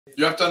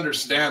You have to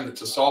understand that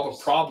to solve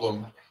a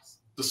problem,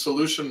 the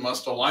solution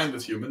must align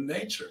with human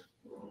nature.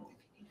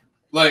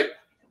 Like,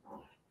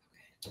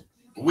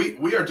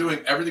 we are doing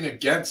everything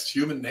against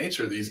human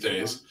nature these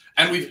days,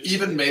 and we've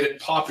even made it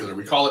popular.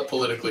 We call it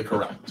politically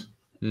correct.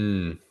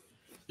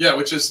 Yeah,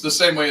 which is the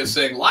same way as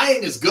saying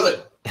lying is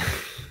good.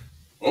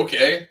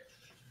 Okay.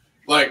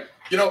 Like,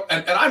 you know,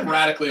 and I'm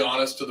radically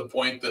honest to the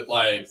point that,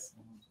 like,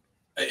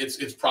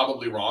 it's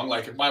probably wrong.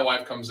 Like, if my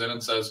wife comes in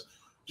and says,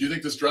 do you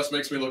think this dress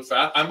makes me look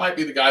fat? I might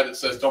be the guy that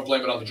says, don't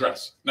blame it on the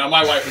dress. Now,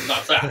 my wife is not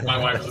fat. My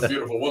wife is a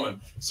beautiful woman.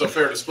 So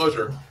fair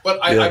disclosure. But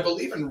I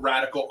believe in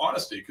radical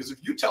honesty, because if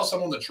you tell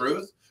someone the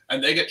truth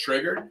and they get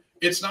triggered,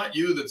 it's not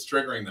you that's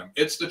triggering them.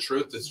 It's the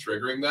truth that's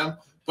triggering them.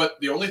 But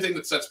the only thing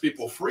that sets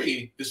people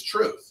free is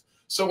truth.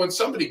 So when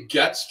somebody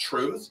gets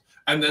truth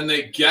and then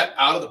they get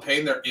out of the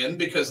pain they're in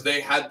because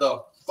they had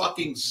the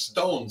fucking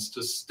stones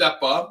to step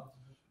up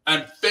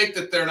and fake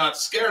that they're not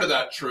scared of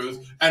that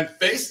truth and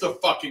face the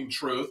fucking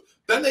truth,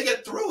 then they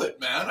get through it,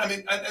 man. I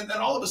mean, and then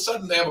all of a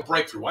sudden they have a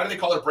breakthrough. Why do they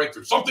call it a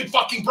breakthrough? Something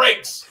fucking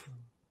breaks.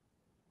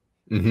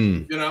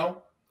 You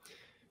know?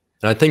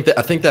 And I think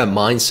that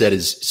mindset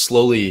is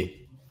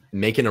slowly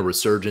making a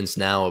resurgence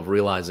now of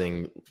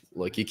realizing,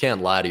 like, you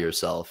can't lie to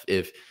yourself.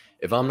 If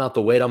I'm not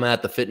the weight I'm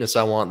at, the fitness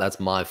I want, that's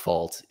my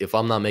fault. If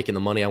I'm not making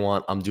the money I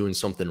want, I'm doing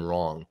something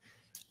wrong.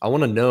 I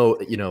want to know,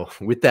 you know,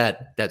 with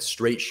that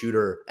straight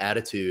shooter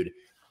attitude,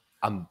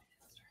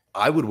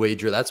 I would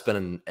wager that's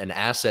been an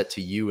asset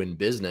to you in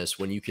business,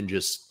 when you can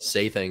just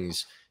say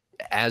things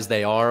as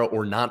they are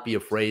or not be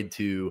afraid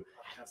to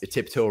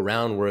tiptoe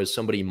around, whereas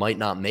somebody might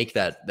not make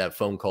that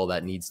phone call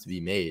that needs to be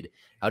made.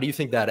 How do you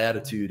think that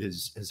attitude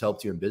has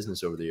helped you in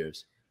business over the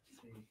years?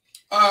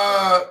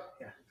 I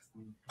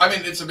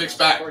mean, it's a mixed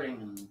bag.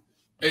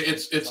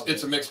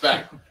 It's a mixed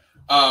bag.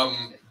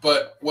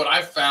 But what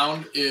I've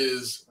found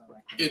is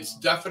it's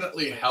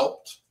definitely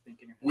helped.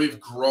 We've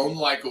grown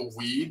like a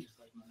weed.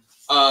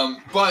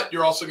 But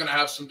you're also going to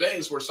have some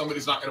days where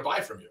somebody's not going to buy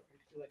from you.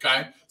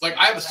 Okay. Like,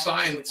 I have a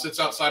sign that sits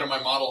outside of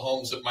my model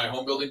homes at my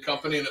home building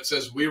company, and it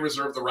says, we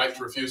reserve the right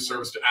to refuse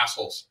service to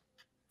assholes.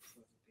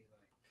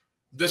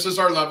 This is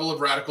our level of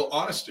radical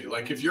honesty.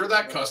 Like, if you're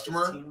that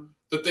customer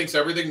that thinks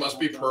everything must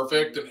be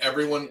perfect and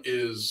everyone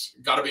is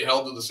got to be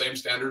held to the same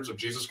standards of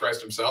Jesus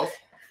Christ himself,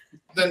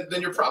 then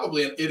you're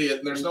probably an idiot,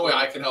 and there's no way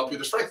I can help you.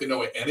 There's frankly no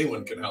way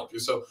anyone can help you.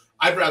 So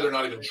I'd rather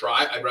not even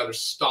try. I'd rather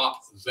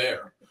stop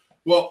there.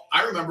 Well,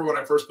 I remember when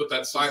I first put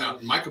that sign out,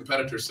 and my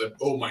competitor said,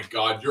 oh my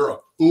God, you're a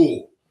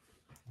fool.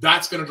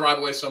 That's going to drive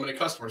away so many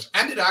customers.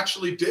 And it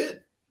actually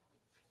did.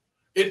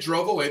 It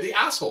drove away the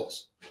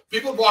assholes.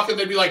 People would walk in,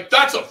 they'd be like,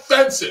 that's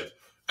offensive.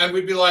 And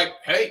we'd be like,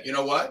 hey, you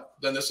know what?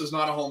 Then this is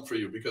not a home for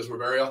you, because we're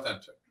very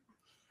authentic.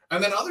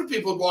 And then other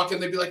people would walk in,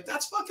 they'd be like,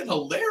 that's fucking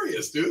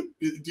hilarious, dude.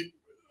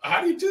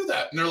 How do you do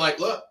that? And they're like,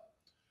 look,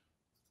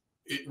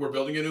 we're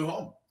building a new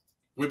home.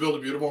 We build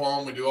a beautiful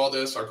home. We do all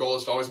this. Our goal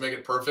is to always make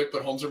it perfect,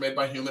 but homes are made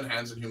by human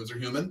hands and humans are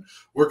human.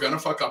 We're going to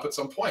fuck up at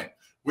some point.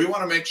 We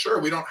want to make sure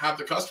we don't have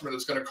the customer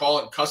that's going to call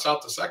and cuss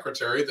out the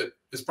secretary that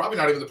is probably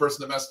not even the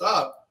person that messed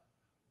up.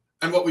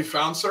 And what we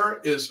found,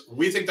 sir, is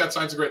we think that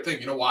sign's a great thing.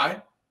 You know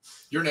why?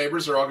 Your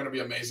neighbors are all going to be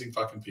amazing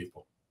fucking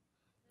people.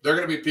 They're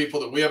going to be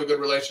people that we have a good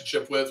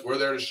relationship with. We're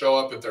there to show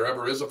up if there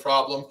ever is a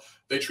problem.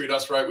 They treat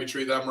us right. We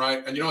treat them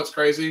right. And you know what's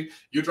crazy?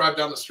 You drive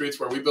down the streets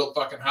where we build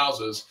fucking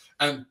houses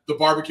and the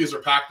barbecues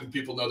are packed and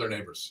people know their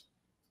neighbors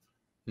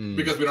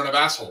because we don't have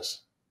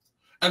assholes.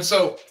 And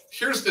so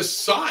here's this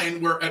sign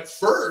where at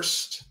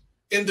first,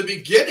 in the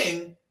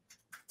beginning,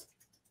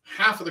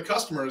 half of the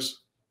customers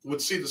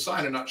would see the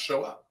sign and not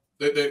show up.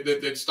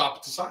 They'd stop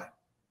at the sign.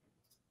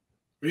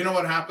 But you know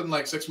what happened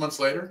like 6 months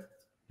later?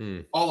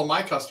 All of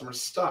my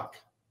customers stuck.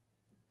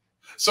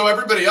 So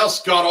everybody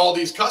else got all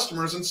these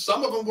customers, and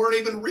some of them weren't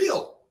even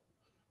real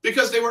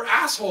because they were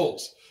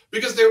assholes,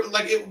 because they were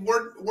like, it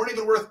weren't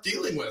even worth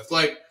dealing with.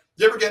 Like,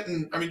 you ever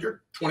getting, I mean,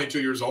 you're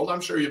 22 years old.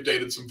 I'm sure you've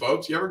dated some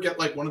folks. You ever get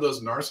like one of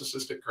those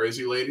narcissistic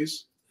crazy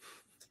ladies?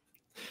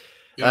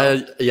 You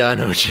know? Yeah, I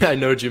know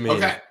what you mean.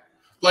 Okay.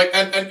 Like,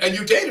 and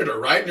you dated her,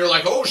 right? And you're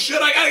like, oh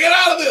shit, I got to get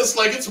out of this.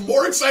 Like, it's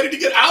more exciting to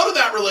get out of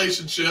that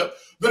relationship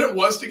than it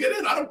was to get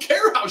in. I don't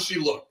care how she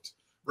looked.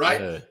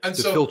 Right. Yeah, and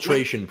the so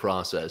filtration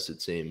process,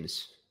 it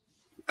seems.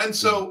 And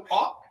so,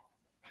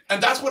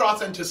 and that's what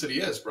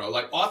authenticity is, bro.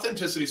 Like,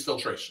 authenticity is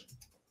filtration.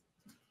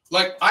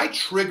 Like, I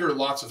trigger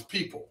lots of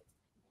people,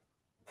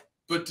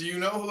 but do you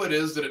know who it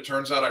is that it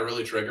turns out I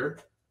really trigger?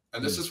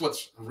 And this is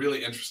what's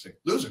really interesting.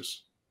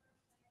 Losers.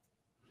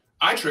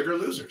 I trigger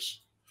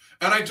losers.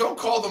 And I don't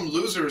call them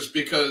losers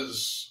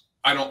because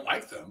I don't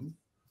like them.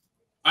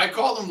 I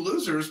call them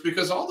losers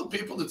because all the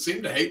people that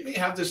seem to hate me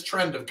have this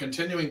trend of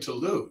continuing to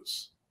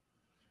lose.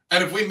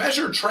 And if we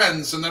measure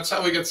trends, and that's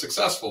how we get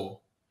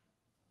successful,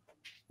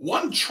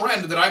 one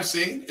trend that I've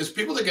seen is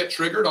people that get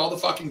triggered all the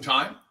fucking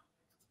time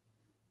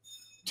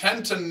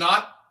tend to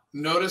not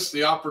notice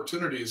the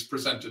opportunities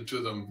presented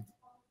to them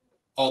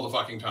all the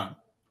fucking time,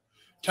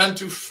 tend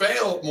to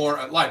fail more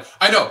at life.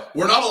 I know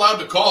we're not allowed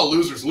to call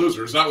losers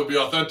losers. That would be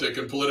authentic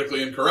and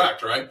politically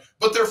incorrect, right?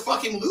 But they're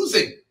fucking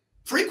losing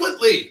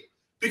frequently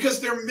because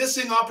they're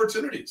missing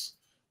opportunities.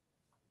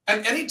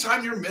 And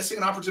anytime you're missing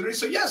an opportunity,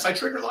 so yes, I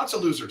trigger lots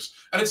of losers,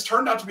 and it's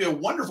turned out to be a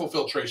wonderful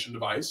filtration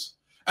device,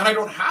 and I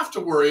don't have to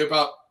worry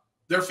about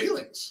their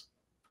feelings.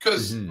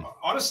 Because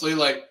honestly,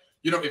 like,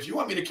 you know, if you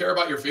want me to care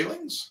about your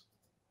feelings,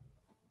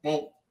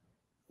 well,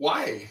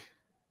 why?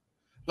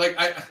 Like,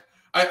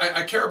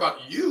 I care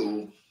about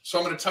you, so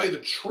I'm going to tell you the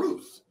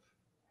truth.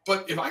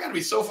 But if I got to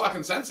be so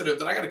fucking sensitive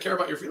that I got to care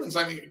about your feelings,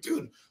 I mean,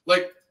 dude,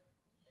 like,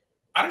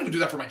 I don't even do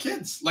that for my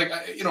kids. Like,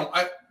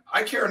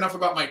 I care enough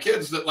about my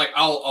kids that, like,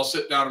 I'll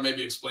sit down and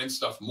maybe explain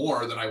stuff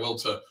more than I will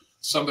to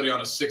somebody on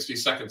a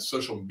 60-second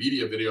social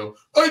media video.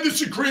 I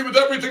disagree with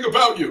everything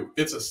about you.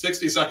 It's a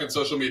 60-second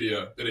social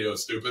media video,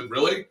 stupid.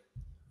 Really?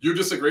 You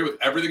disagree with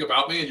everything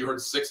about me and you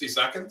heard 60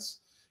 seconds?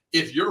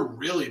 If you're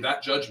really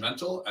that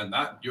judgmental and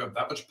that you have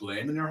that much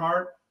blame in your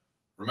heart,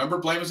 remember,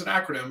 blame is an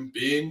acronym: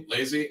 being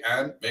lazy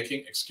and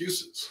making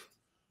excuses.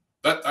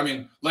 That, I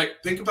mean,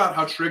 like, think about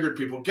how triggered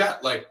people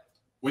get. Like,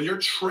 when you're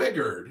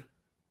triggered,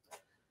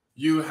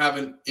 you have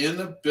an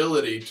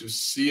inability to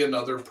see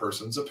another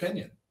person's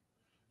opinion.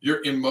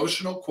 Your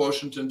emotional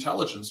quotient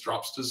intelligence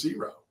drops to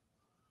 0.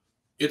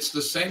 It's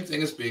the same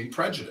thing as being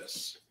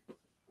prejudiced.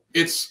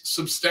 It's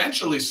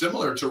substantially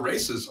similar to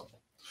racism.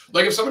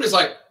 Like, if somebody's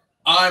like,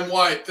 I'm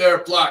white,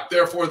 they're black,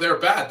 therefore they're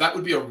bad, that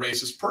would be a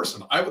racist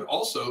person. I would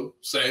also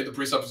say the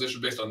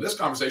presupposition based on this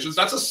conversation is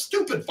that's a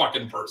stupid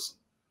fucking person.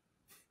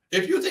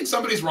 If you think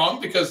somebody's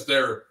wrong because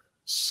their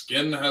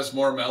skin has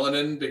more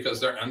melanin because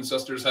their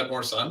ancestors had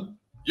more sun,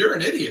 you're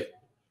an idiot.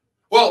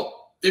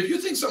 Well, if you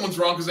think someone's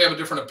wrong because they have a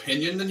different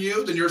opinion than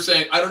you, then you're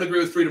saying, I don't agree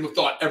with freedom of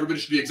thought. Everybody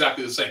should be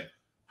exactly the same.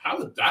 How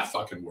would that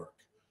fucking work?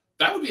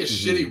 That would be a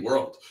shitty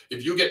world.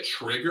 If you get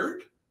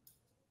triggered,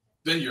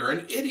 then you're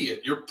an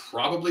idiot. You're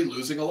probably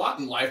losing a lot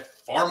in life,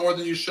 far more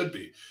than you should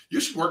be. You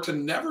should work to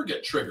never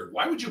get triggered.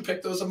 Why would you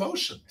pick those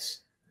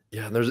emotions?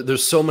 Yeah,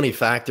 there's so many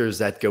factors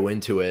that go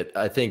into it.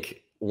 I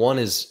think one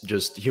is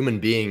just human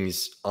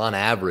beings on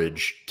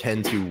average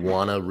tend to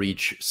want to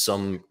reach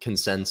some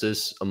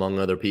consensus among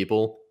other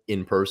people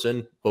in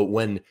person. But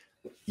when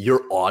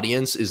your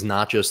audience is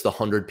not just the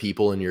 100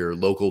 people in your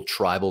local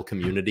tribal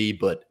community,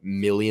 but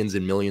millions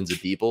and millions of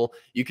people,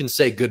 you can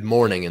say good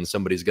morning and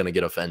somebody's going to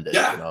get offended.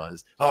 Yeah. You know,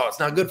 it's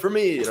not good for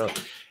me. You know,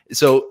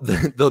 so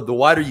the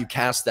wider you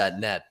cast that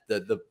net,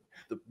 the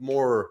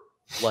more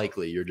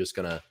likely you're just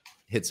going to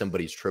hit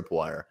somebody's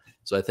tripwire.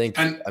 So I think,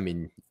 I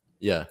mean,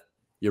 yeah,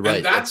 you're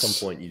right. At some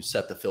point you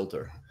set the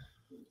filter.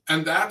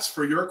 And that's,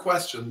 for your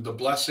question, the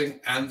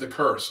blessing and the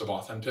curse of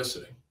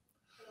authenticity.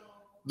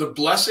 The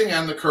blessing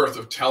and the curse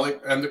of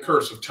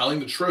telling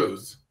the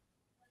truth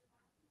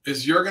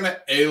is you're going to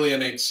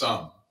alienate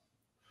some.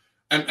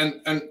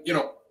 And you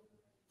know,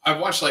 I've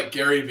watched like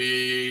Gary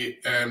Vee,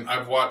 and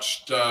I've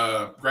watched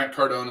Grant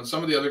Cardone and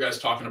some of the other guys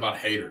talking about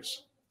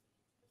haters.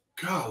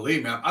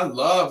 Golly, man, I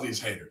love these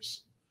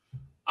haters.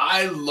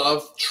 I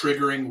love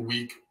triggering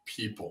weak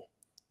people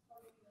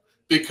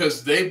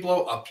because they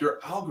blow up your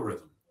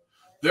algorithm.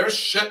 Their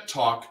shit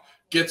talk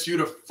gets you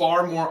to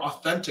far more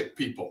authentic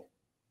people.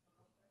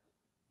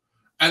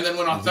 And then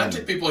when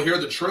authentic people hear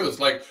the truth,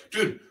 like,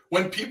 dude,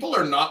 when people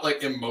are not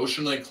like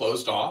emotionally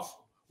closed off,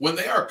 when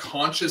they are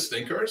conscious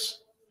thinkers,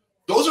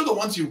 those are the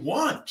ones you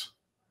want.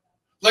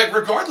 Like,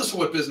 regardless of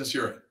what business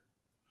you're in,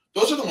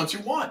 those are the ones you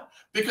want,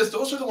 because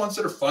those are the ones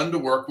that are fun to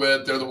work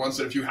with. They're the ones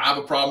that if you have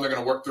a problem, they're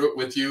going to work through it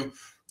with you.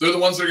 They're the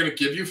ones that are going to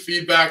give you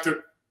feedback.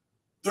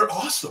 They're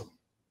awesome.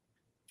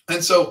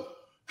 And so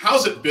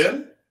how's it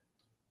been?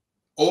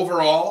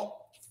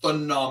 Overall,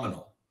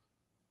 phenomenal.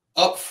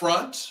 Up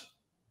front,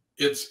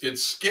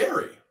 it's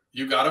scary.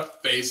 You got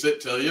to face it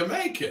till you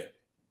make it.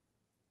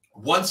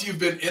 Once you've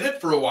been in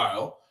it for a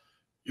while,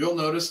 you'll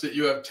notice that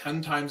you have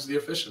 10 times the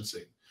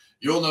efficiency.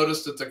 You'll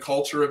notice that the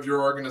culture of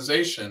your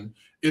organization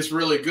is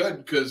really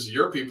good because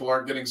your people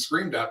aren't getting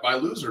screamed at by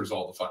losers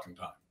all the fucking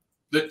time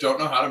that don't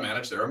know how to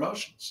manage their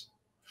emotions.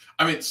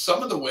 I mean,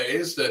 some of the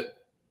ways that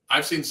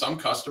I've seen some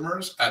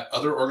customers at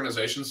other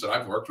organizations that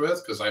I've worked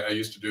with, because I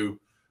used to do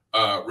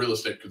real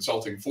estate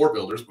consulting for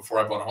builders before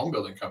I bought a home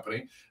building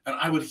company. And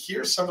I would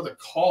hear some of the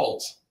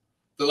calls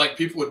that like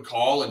people would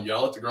call and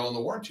yell at the girl in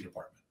the warranty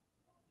department.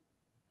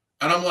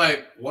 And I'm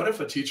like, what if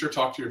a teacher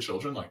talked to your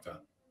children like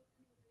that?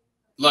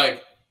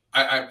 Like,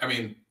 I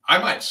mean, I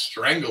might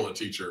strangle a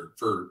teacher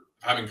for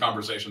having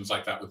conversations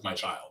like that with my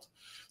child.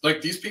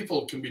 Like, these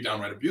people can be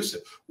downright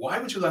abusive. Why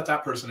would you let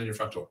that person in your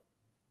front door?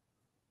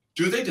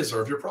 Do they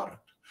deserve your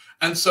product?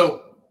 And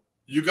so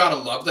you got to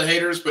love the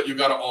haters, but you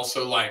got to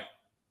also like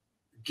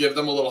give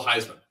them a little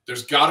Heisman.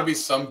 There's got to be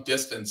some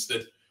distance.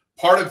 That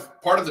part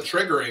of the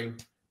triggering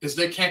is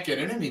they can't get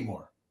in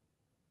anymore.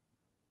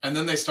 And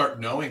then they start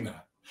knowing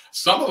that.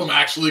 Some of them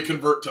actually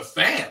convert to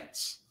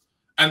fans.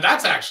 And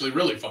that's actually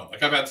really fun.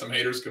 Like, I've had some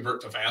haters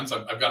convert to fans.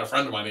 I've got a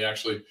friend of mine, he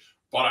actually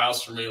bought a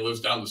house from me, lives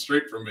down the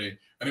street from me.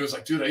 And he was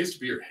like, dude, I used to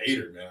be your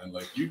hater, man.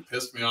 Like, you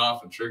pissed me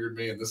off and triggered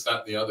me and this, that,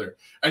 and the other.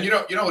 And you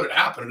know what had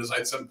happened is I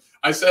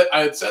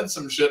had said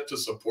some shit to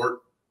support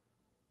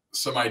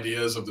some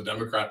ideas of the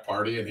Democrat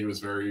Party, and he was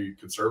very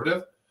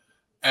conservative.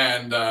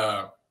 And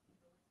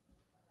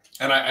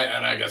And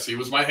I guess he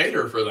was my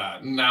hater for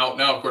that. And now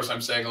of course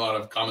I'm saying a lot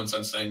of common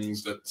sense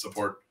things that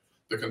support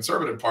the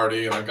conservative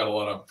party, and I've got a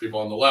lot of people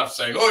on the left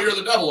saying, "Oh, you're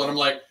the devil," and I'm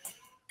like,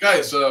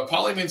 guys,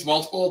 poly means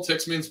multiple,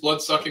 ticks means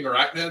blood-sucking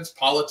arachnids,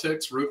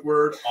 politics, root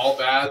word, all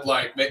bad.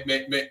 Like,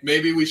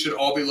 maybe we should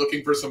all be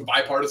looking for some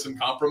bipartisan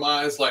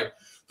compromise. Like,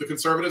 the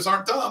conservatives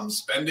aren't dumb.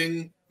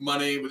 Spending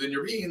money within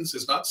your means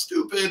is not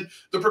stupid.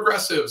 The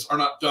progressives are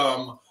not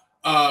dumb.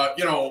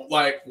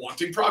 Like,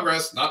 wanting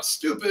progress, not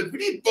stupid. We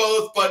need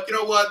both, but you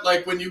know what?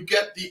 Like, when you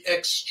get the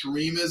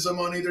extremism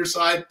on either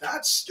side,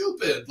 that's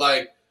stupid.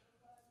 Like,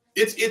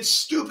 it's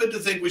stupid to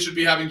think we should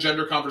be having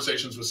gender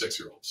conversations with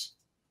 6-year-olds.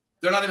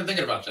 They're not even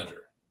thinking about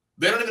gender.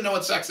 They don't even know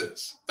what sex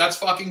is. That's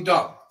fucking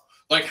dumb.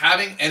 Like,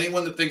 having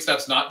anyone that thinks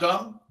that's not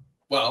dumb,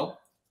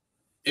 well,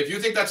 if you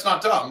think that's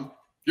not dumb,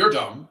 you're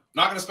dumb. I'm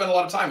not going to spend a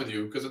lot of time with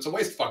you because it's a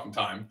waste of fucking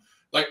time.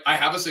 Like, I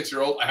have a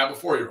 6-year-old. I have a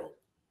 4-year-old.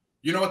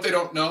 You know what they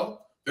don't know?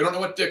 They don't know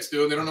what dicks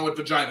do, and they don't know what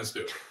vaginas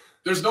do.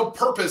 There's no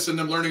purpose in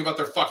them learning about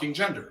their fucking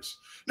genders.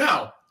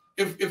 Now,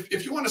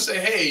 if you want to say,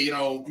 hey,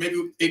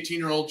 maybe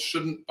 18-year-olds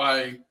shouldn't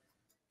buy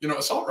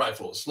assault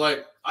rifles.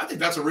 Like, I think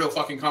that's a real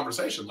fucking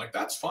conversation. Like,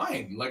 that's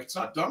fine. Like, it's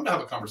not dumb to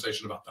have a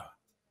conversation about that.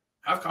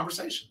 Have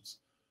conversations.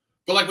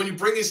 But like, when you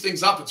bring these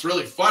things up, it's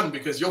really fun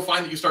because you'll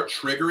find that you start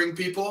triggering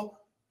people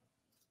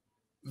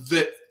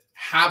that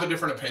have a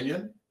different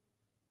opinion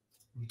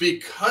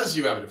because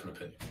you have a different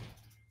opinion.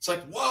 It's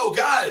like, whoa,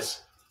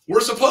 guys, we're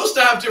supposed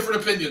to have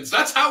different opinions.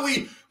 That's how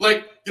we,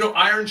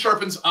 iron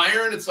sharpens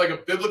iron. It's like a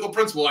biblical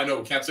principle. I know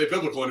we can't say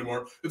biblical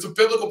anymore. It's a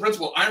biblical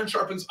principle. Iron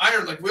sharpens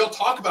iron. Like, we'll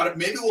talk about it.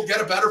 Maybe we'll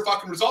get a better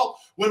fucking result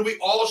when we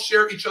all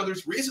share each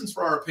other's reasons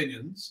for our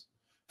opinions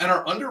and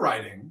our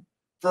underwriting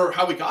for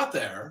how we got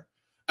there.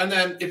 And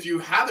then if you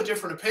have a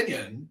different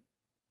opinion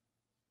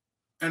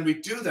and we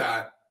do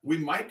that, we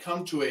might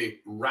come to a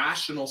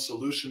rational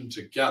solution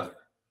together.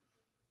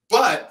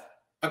 But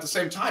at the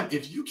same time,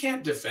 if you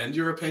can't defend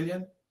your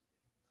opinion,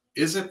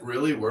 is it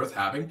really worth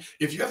having?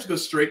 If you have to go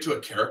straight to a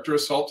character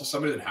assault to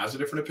somebody that has a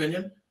different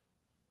opinion,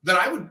 then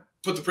I would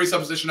put the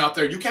presupposition out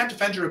there, you can't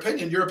defend your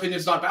opinion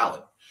is not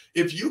valid.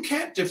 If you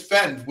can't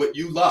defend what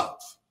you love,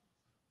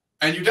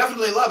 and you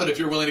definitely love it if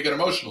you're willing to get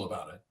emotional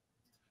about it,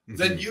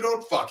 then you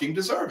don't fucking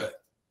deserve it.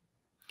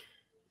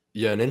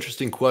 Yeah, an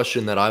interesting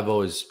question that I've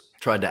always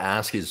tried to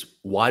ask is,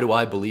 why do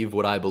I believe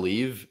what I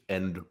believe,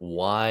 and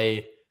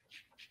why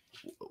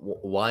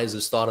is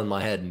this thought in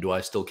my head, and do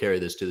I still carry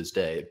this to this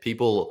day?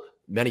 People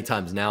many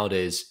times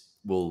nowadays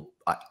will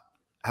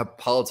have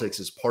politics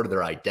as part of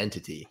their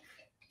identity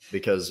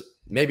because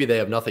maybe they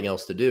have nothing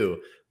else to do.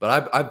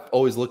 But I've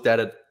always looked at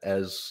it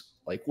as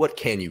like, what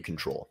can you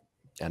control,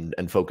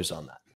 and focus on that.